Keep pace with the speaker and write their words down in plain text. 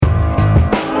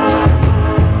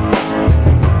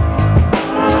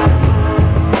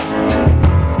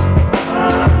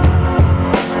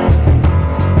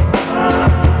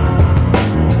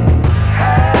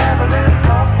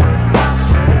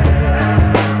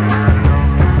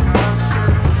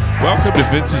Welcome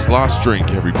to Vince's Last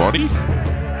Drink, everybody.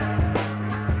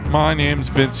 My name's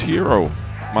Vince Hero.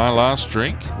 My last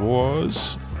drink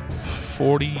was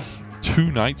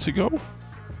 42 nights ago,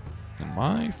 and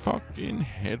my fucking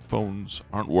headphones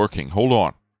aren't working. Hold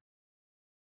on.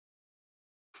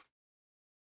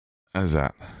 How's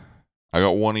that? I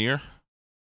got one ear.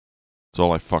 That's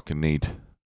all I fucking need.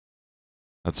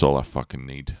 That's all I fucking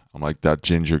need. I'm like that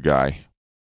ginger guy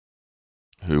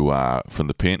who, from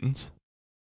the paintings,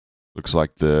 looks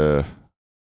like the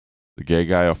gay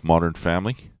guy off Modern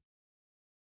Family.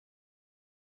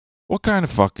 What kind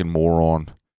of fucking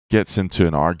moron gets into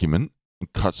an argument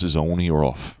and cuts his own ear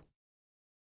off?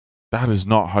 That is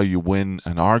not how you win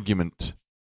an argument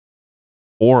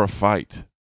or a fight.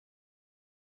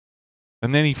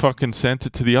 And then he fucking sent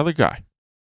it to the other guy.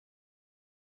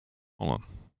 Hold on.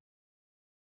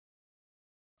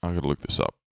 I gotta look this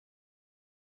up.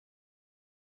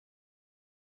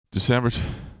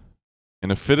 In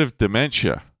a fit of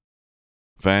dementia,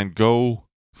 Van Gogh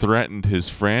threatened his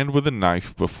friend with a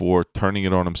knife before turning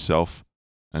it on himself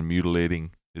and mutilating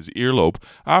his earlobe.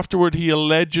 Afterward, he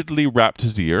allegedly wrapped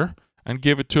his ear and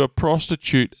gave it to a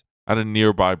prostitute at a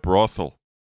nearby brothel.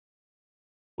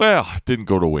 Well, it didn't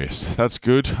go to waste. That's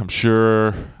good. I'm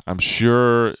sure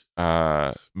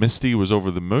Misty was over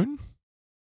the moon.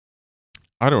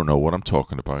 I don't know what I'm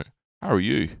talking about. How are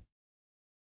you?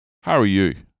 How are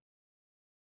you?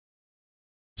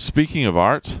 Speaking of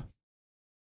art,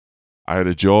 I had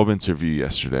a job interview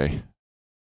yesterday.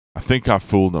 I think I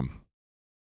fooled them,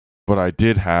 but I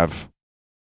did have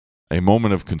a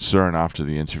moment of concern after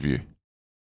the interview.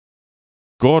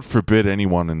 God forbid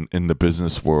anyone in the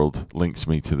business world links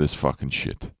me to this fucking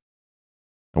shit.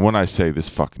 And when I say this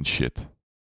fucking shit,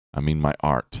 I mean my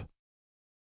art.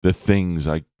 The things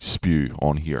I spew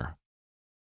on here.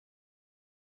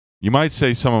 You might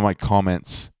say some of my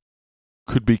comments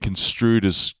could be construed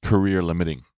as career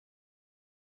limiting.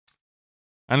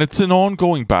 And it's an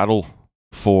ongoing battle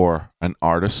for an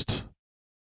artist,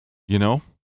 you know?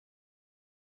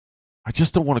 I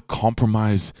just don't want to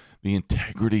compromise the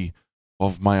integrity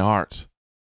of my art.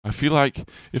 I feel like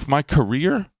if my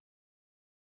career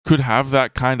could have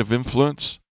that kind of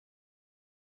influence,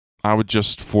 I would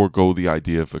just forego the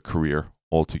idea of a career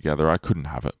altogether. I couldn't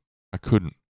have it. I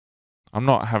couldn't. I'm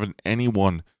not having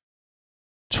anyone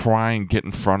try and get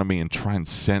in front of me and try and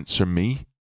censor me.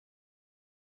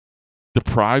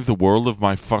 Deprive the world of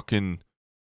my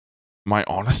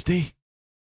honesty,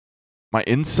 my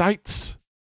insights.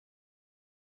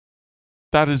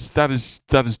 That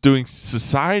is doing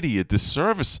society a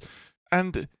disservice.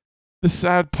 And the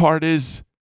sad part is,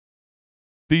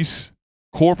 these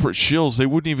corporate shills, they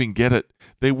wouldn't even get it.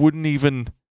 They wouldn't even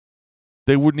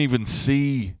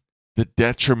see the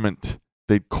detriment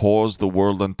they'd cause the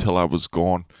world until I was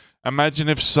gone. Imagine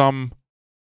if some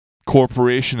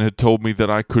corporation had told me that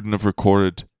I couldn't have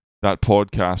recorded that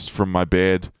podcast from my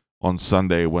bed on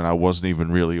Sunday when I wasn't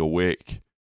even really awake.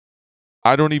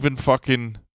 I don't even want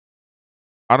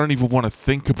to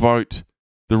think about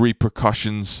the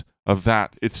repercussions of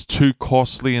that. It's too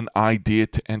costly an idea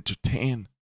to entertain.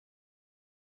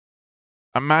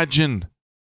 Imagine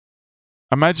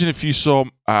if you saw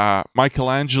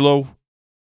Michelangelo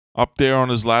up there on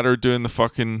his ladder doing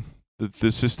the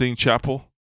Sistine Chapel,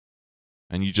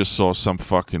 and you just saw some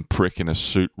fucking prick in a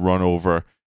suit run over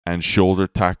and shoulder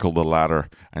tackle the ladder,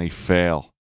 and he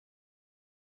fell.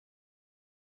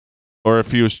 Or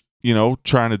if he was,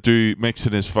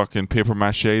 mixing his fucking paper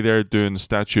mache there, doing the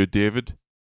Statue of David,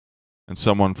 and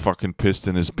someone fucking pissed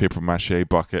in his paper mache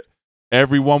bucket,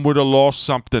 everyone would have lost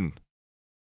something.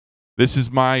 This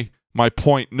is my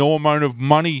point. No amount of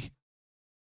money.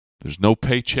 There's no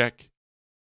paycheck,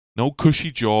 no cushy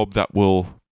job that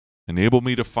will enable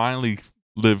me to finally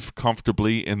live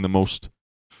comfortably in the most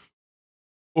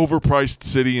overpriced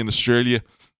city in Australia.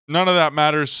 None of that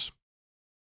matters.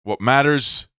 What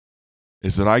matters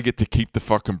is that I get to keep the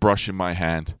fucking brush in my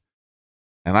hand,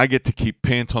 and I get to keep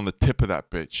paint on the tip of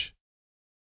that bitch.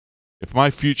 If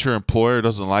my future employer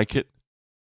doesn't like it,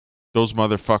 those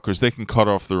motherfuckers, they can cut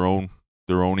off their own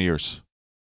ears.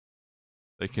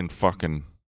 They can fucking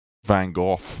Van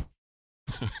Gogh.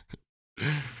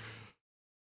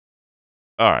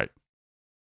 All right.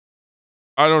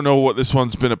 I don't know what this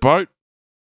one's been about.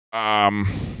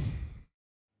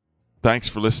 Thanks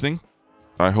for listening.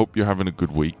 I hope you're having a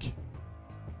good week.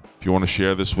 If you want to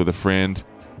share this with a friend,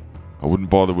 I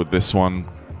wouldn't bother with this one.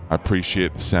 I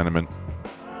appreciate the sentiment.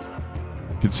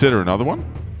 Consider another one.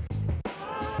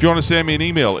 If you want to send me an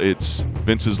email, it's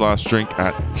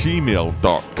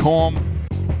vinceslastdrink@gmail.com.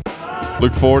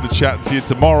 Look forward to chatting to you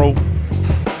tomorrow.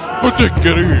 But take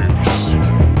it easy.